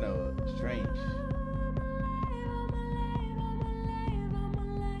kind of strange.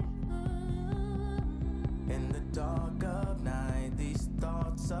 In the dark of night, these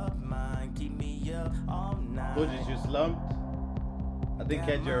thoughts of mine keep me up all night. Vultures, you slumped? I think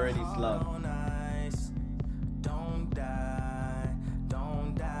Kanye already slumped. On ice. Don't die,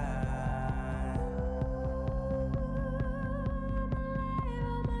 don't die.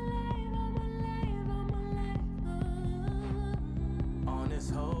 On this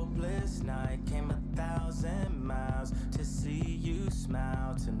hopeless night came 1,000 miles to see you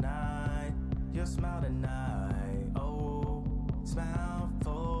smile tonight. Your smile tonight, oh, smile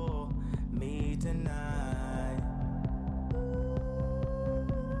for me tonight.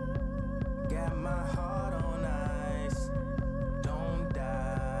 Got my heart on ice. Don't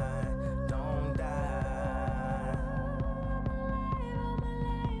die, don't die.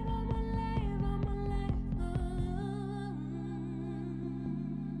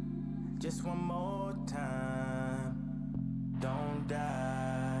 Just one more time. Don't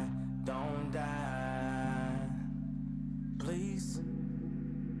die, don't die. Please.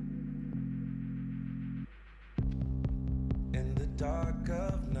 in the dark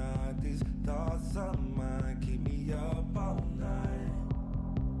of night, these thoughts of mine keep me up all night.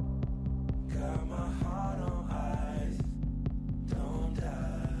 Got my heart on ice. Don't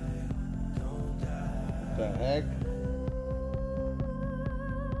die, don't die. The heck?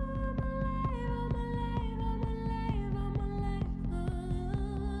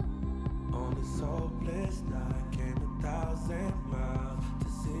 On this hopeless night came 1,000 miles to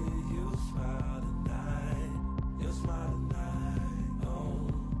see you smile tonight. You smile tonight, oh,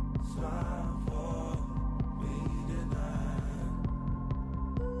 smile for me tonight.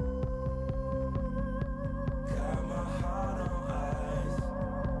 Got my heart on ice.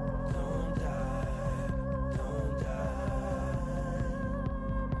 Don't die, don't die.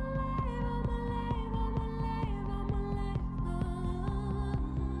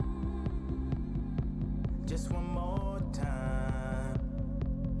 Just one more time.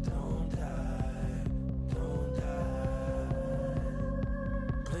 Don't die, don't die.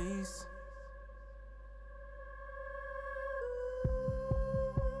 Please.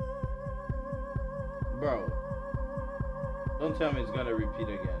 Bro, don't tell me it's gonna repeat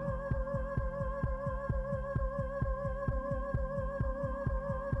again.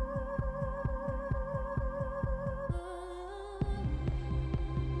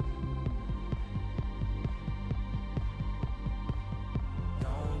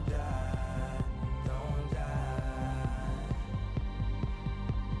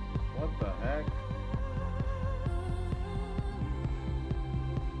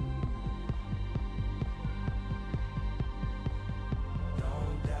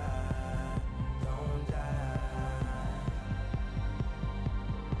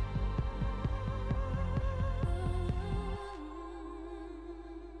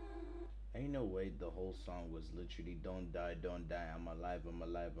 whole song was literally "Don't die, don't die, I'm alive, I'm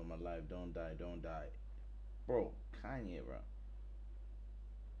alive, I'm alive, don't die, don't die." Bro, Kanye, bro.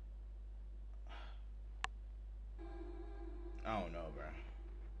 I don't know, bro.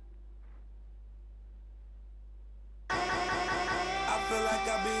 I feel like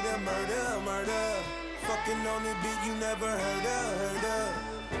I be the murder. Fucking on the beat you never heard of.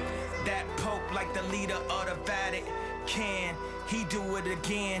 That Pope like the leader of the Vatican. He do it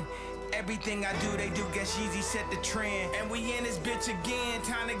again. Everything I do, they do. Guess Yeezy set the trend. And we in this bitch again,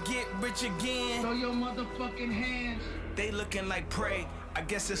 time to get rich again. Throw your motherfucking hands. They looking like prey, I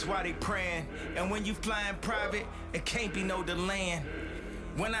guess that's why they praying. And when you flying private, it can't be no delaying.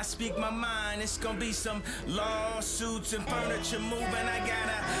 When I speak my mind, it's gonna be some lawsuits and furniture moving. I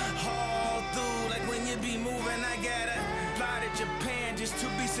gotta haul through, like when you be moving, I gotta fly to Japan just to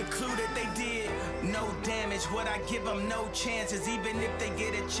be secluded. They did no damage, would I give them no chances? Even if they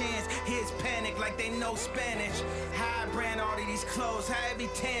get a chance, here's panic like they know Spanish. How I brand all of these clothes, how every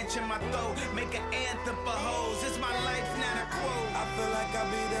tantrum I throw, make an anthem for hoes. It's my life, not a quote. I feel like I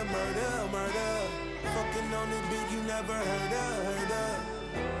be the murder. Fucking on the beat you never heard of.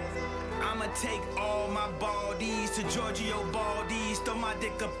 I'ma take all my baldies to Giorgio Baldi's, throw my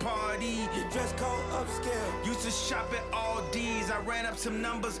dick a party. Your dress code upscale. Used to shop at Aldi's, I ran up some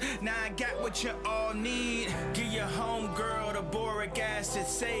numbers, now I got what you all need. Give your homegirl the boric acid,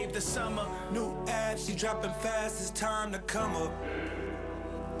 save the summer. New abs, she dropping fast, it's time to come up.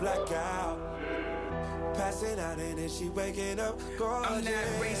 Blackout. Passing out and then she waking up gorgeous. I'm not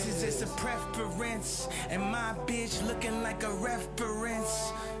racist, it's a preference. And my bitch looking like a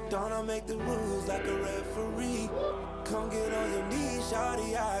reference. Don't I make the rules like a referee? Come get on your knees,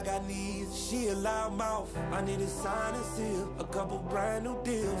 shawty, I got needs. She a loud mouth, I need a sign and seal. A couple brand new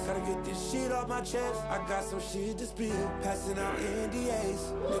deals, gotta get this shit off my chest. I got some shit to spill, passing out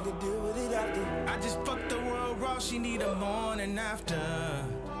NDAs. Nigga, deal with it after. I just fucked the world raw, she need a morning after.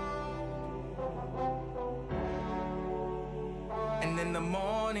 And in the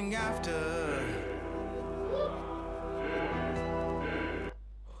morning after.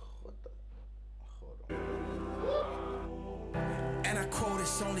 And I quote,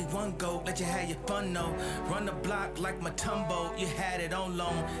 it's only one goat, let you have your fun though. Run the block like Matumbo, you had it on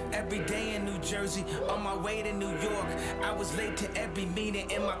loan. Every day in New Jersey, on my way to New York. I was late to every meeting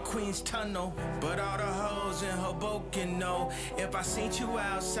in my Queens tunnel. But all the hoes in Hoboken know, if I seen you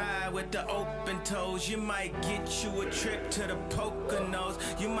outside with the open toes, you might get you a trip to the Poconos.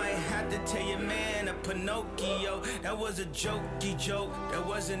 You might have to tell your man a Pinocchio. That was a jokey joke, that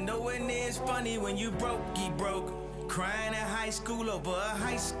wasn't nowhere near as funny when you broke. Crying in high school over a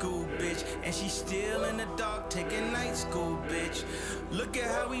high school bitch, and she's still in the dark taking night school, bitch. Look at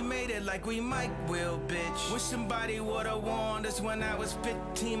how we made it like we Mike Will, bitch. Wish somebody would've warned us when I was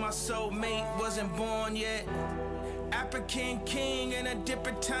 15, my soulmate wasn't born yet. African king in a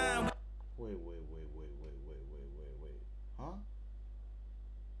different time. Wait. Huh?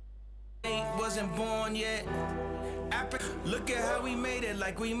 Wasn't born yet. Look at how we made it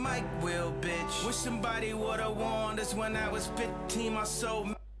like we Mike Will, bitch. Wish somebody would've warned us when I was 15, my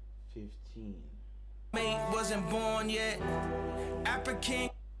soulmate 15. wasn't born yet. African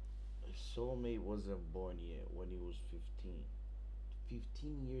Soulmate wasn't born yet when he was 15.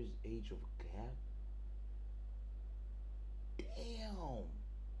 15 years age of gap? Damn.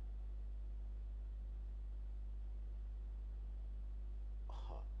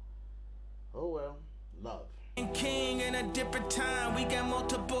 Oh well, love. King in a different time. We got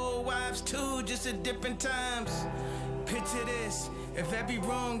multiple wives too, just at different times. Picture this, if every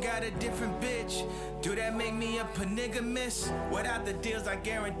room got a different bitch, do that make me a polygamist? Without the deals, I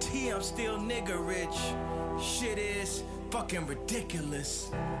guarantee I'm still nigga rich. Shit is fucking ridiculous.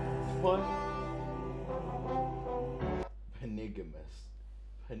 What? Polygamous.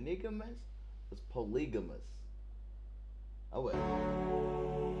 Polygamous? It's polygamous. Oh wait.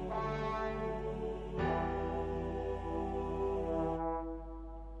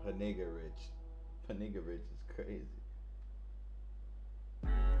 Nigga rich is crazy.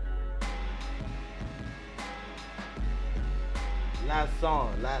 Last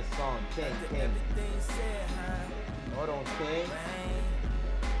song, King. Hold on, King.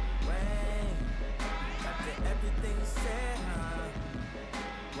 After everything said,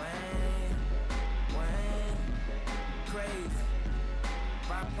 Wayne, crazy,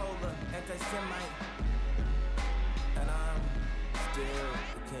 bipolar, anti-Semite, and I'm still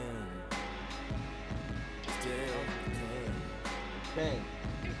the king. Still King.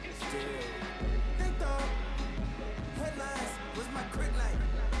 Still. They thought headlines was my kryptonite.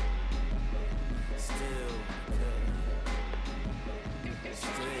 Still king.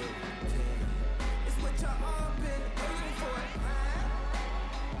 Still king. It's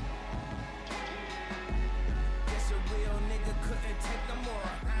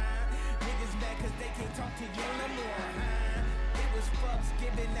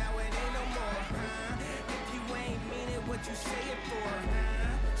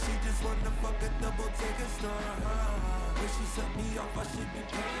myself, I should be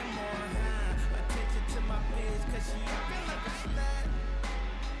paying more attention to my biz, cause she acting like a slut.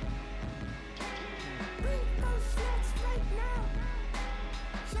 Bring those sluts right now.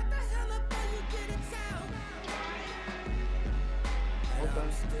 Shut the hell up while you get it out. And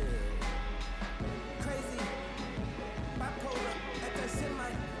I'm still crazy, bipolar, at that semi.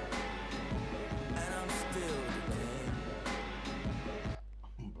 And I'm still the king.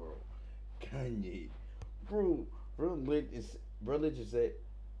 Bro, Kanye. Bro, legit said,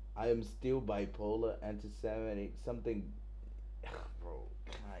 I am still bipolar, anti-Semitic, something. Bro,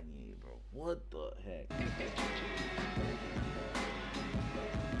 Kanye, bro. What the heck?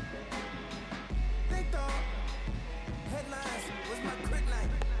 They thought headlines was my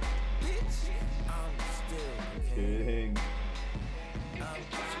kryptonite. Bitch, I'm still the king. King. I'm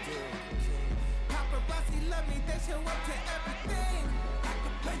still the king. Paparazzi love me, they show up to everything. I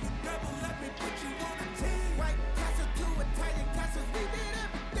could pay you double, let me put you on a team. White castle to Italian castles, we did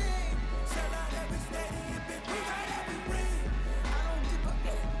everything. Sell out every stadium, bitch, we got every ring. I don't give a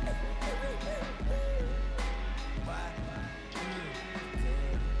why?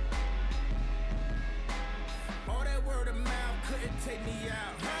 All that word of mouth couldn't take me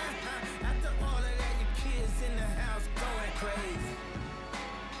out. After all of that, your kids in the house going crazy.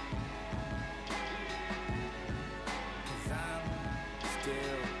 Cause I'm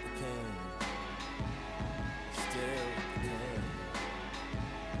still the king. Still the king.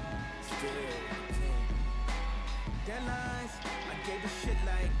 Still the king. Deadlines, I gave a shit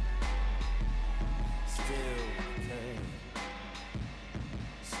like. Still the king.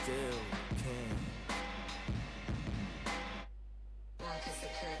 Still the king.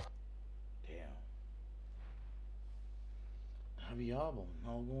 Damn. Heavy album,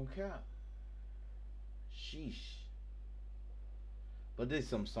 no gonna cap. Sheesh. But there's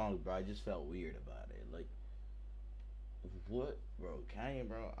some songs, bro, I just felt weird about it. Like, what? Bro, Kanye,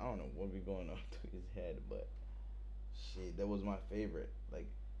 bro, I don't know what be going on through his head, but shit, that was my favorite. Like,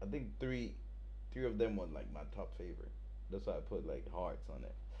 I think three of them was like my top favorite. That's why I put like hearts on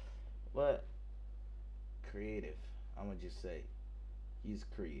it. But creative, I'ma just say, he's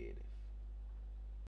creative.